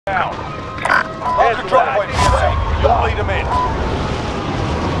Now, mark a drop point for your team. You'll lead them in.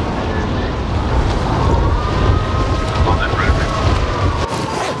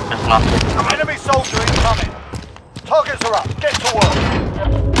 Enemy soldier incoming. Targets are up. Get to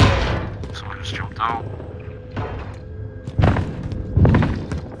work. Someone just jumped out.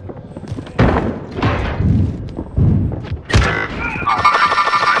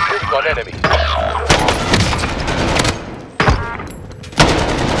 We've got enemy.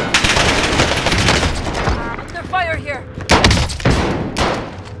 Under fire here.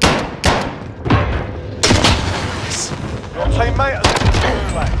 Your teammate has been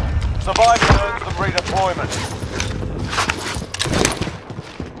gulag. Surviving earns them redeployment.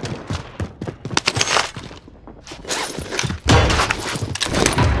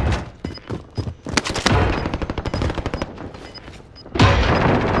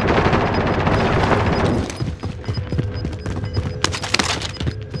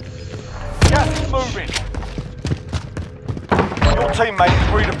 Gas is moving. Your teammate is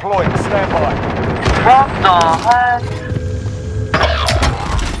redeploying. Stand by. What the heck?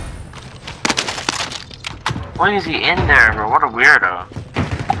 Why is he in there, bro? What a weirdo.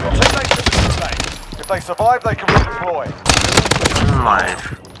 Your teammates have been gulag. If they survive, they can redeploy.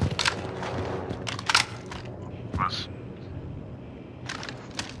 Life.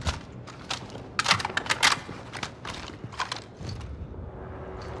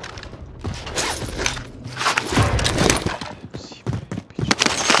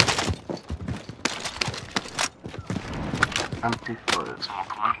 Empty footage,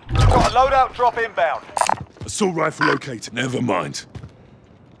 Got a loadout drop inbound. Assault rifle located. Never mind.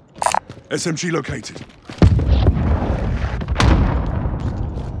 SMG located.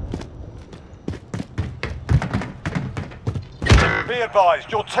 Be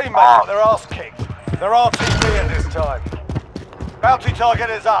advised, your teammates got their ass kicked. They're RTB at this time. Bounty target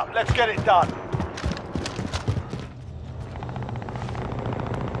is up. Let's get it done.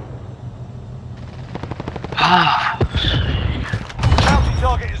 Bounty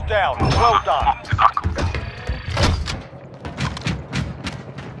target is down. Well done.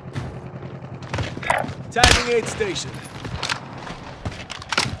 Tagging aid station.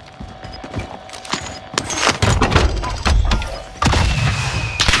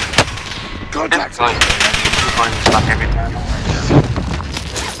 Contact!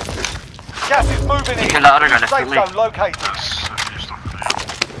 Gas is moving in. Safe zone located.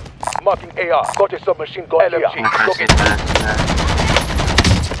 Marking AR. Got a submachine gun LMG.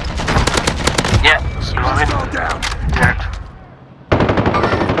 Yeah, Hostile down.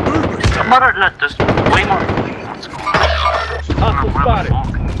 I'm not let this way more. Let's go. Hostile spotted.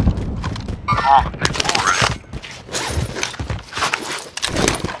 Oh, it's already.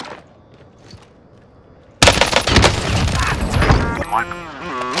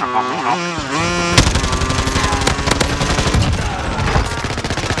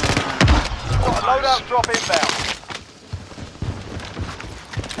 Got a loadout drop inbound.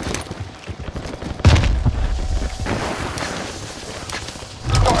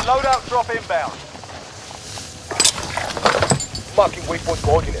 Got a loadout drop inbound. Marking waypoint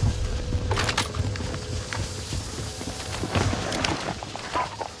coordinates.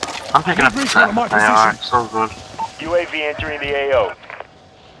 I'm picking up Recon on my that. They are position. so good. UAV entering the AO.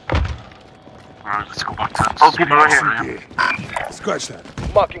 Alright, let's go back to it. Oh, people right here. Scratch that.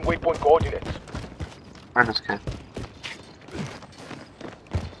 Marking waypoint coordinates. Where's this kid?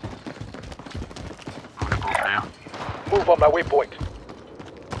 I'm gonna go there. Move on my waypoint.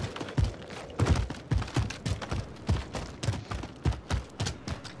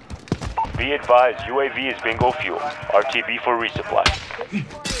 Be advised, UAV is bingo fuel. RTB for resupply.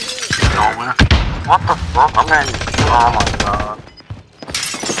 Nowhere. What the fuck? I'm in. Oh my god.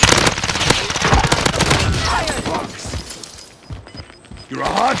 You're a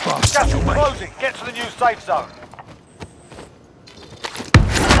hard boss. Gas is closing. Get to the new safe zone.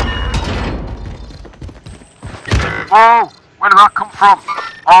 Whoa! Where did that come from?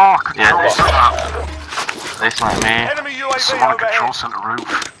 Oh, control center. They sniped me. Enemy UAV Someone overhead. control center roof.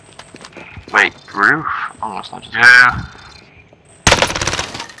 Wait, roof? Oh, that's not just. Yeah.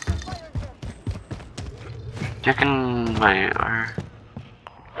 You can wait, or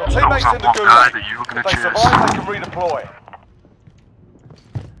Your teammates in the one guy gulag. that you were gonna If they choose. survive, they can redeploy.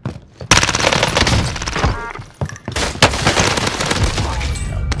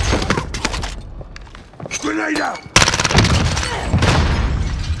 Grenade out.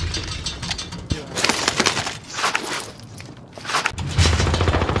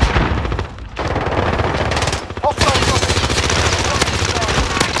 Hostile dropping.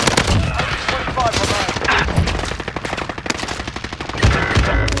 25 remain.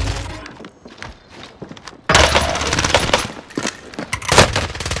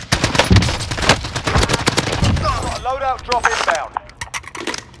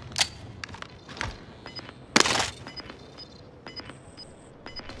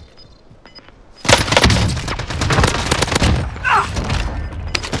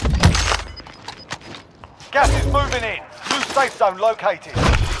 Gas is moving in. New safe zone located.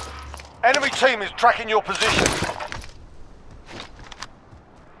 Enemy team is tracking your position.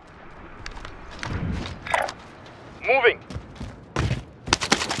 Moving.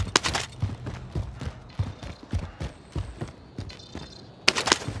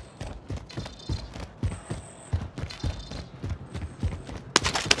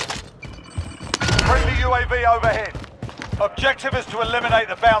 Friendly UAV overhead. Objective is to eliminate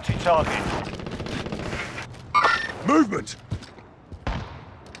the bounty target. Movement!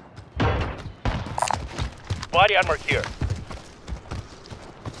 Body armor here.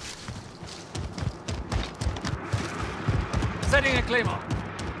 Setting a claymore.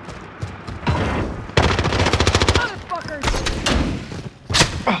 Motherfuckers!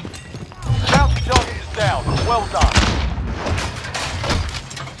 Bounty target is down. Well done.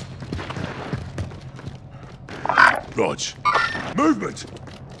 Rog. Movement!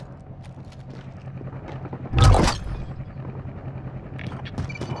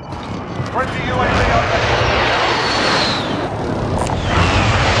 Friendly UAV overhead.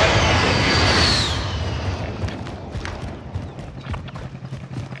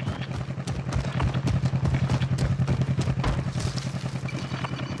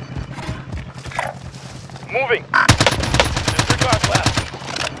 Moving. Disregard left.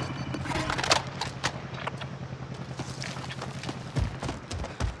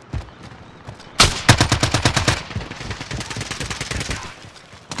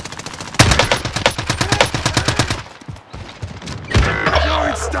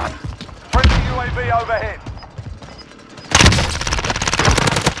 Going stun! Friendly UAV overhead.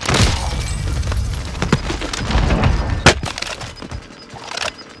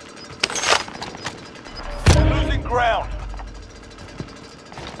 Losing ground.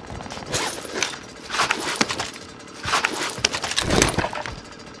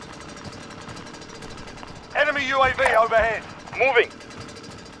 Enemy UAV overhead. Moving.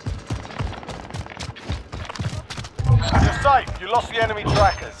 You're safe. You lost the enemy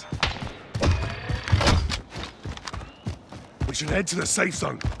trackers. We should head to the safe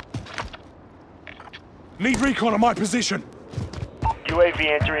zone. Need recon on my position. UAV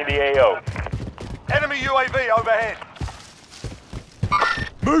entering the AO. Enemy UAV overhead.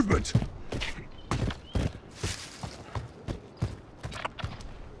 Movement!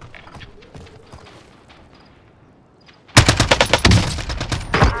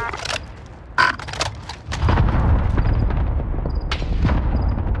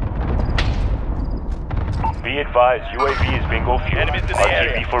 Be advised, UAV is bingo fuel. Enemies in the RTB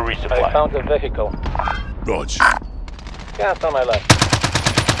area. for resupply. I found a vehicle. Rog. Gas on my left.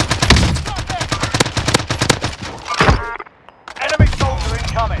 Enemy soldier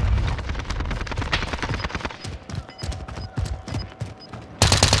incoming.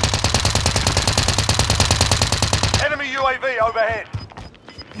 Enemy UAV overhead.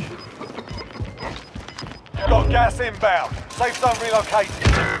 Got gas inbound. Safe zone relocated.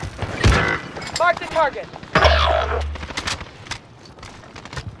 Mark the target.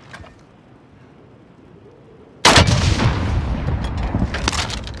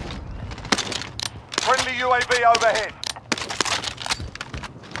 Friendly UAV overhead.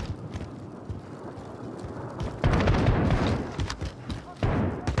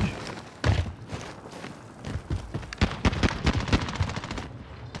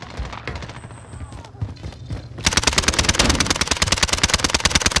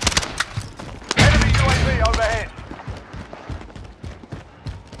 Enemy UAV overhead.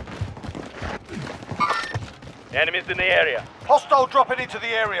 Enemies in the area. Hostile dropping into the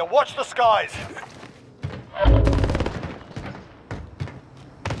area. Watch the skies.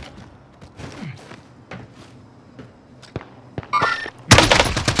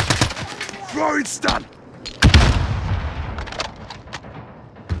 Throwing stun!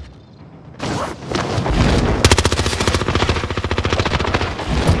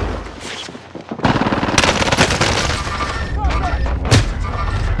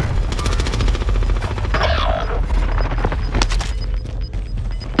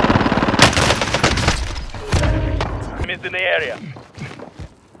 Enemies in the area.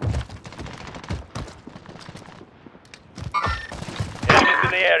 Enemies in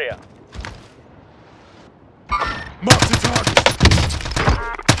the area. Mark the target!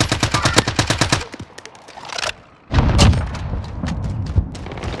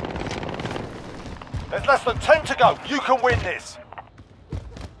 There's less than 10 to go. You can win this.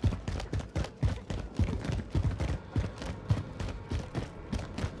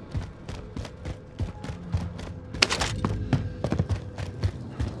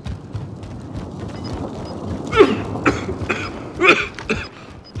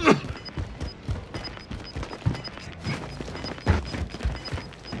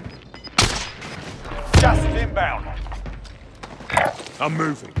 I'm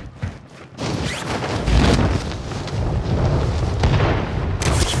moving. Go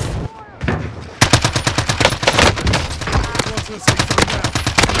to the safe zone now.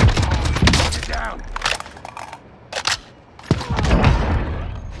 Lock it down.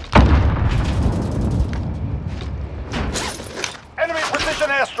 Enemy precision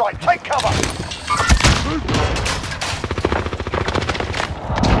airstrike. Take cover.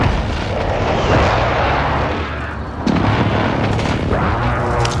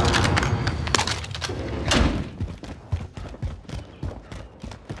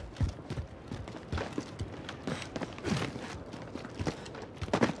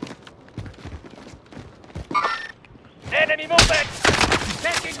 Enemy movement!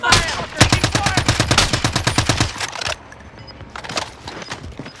 Taking fire! Taking fire!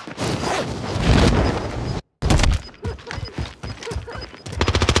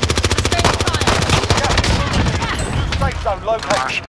 Safe zone located.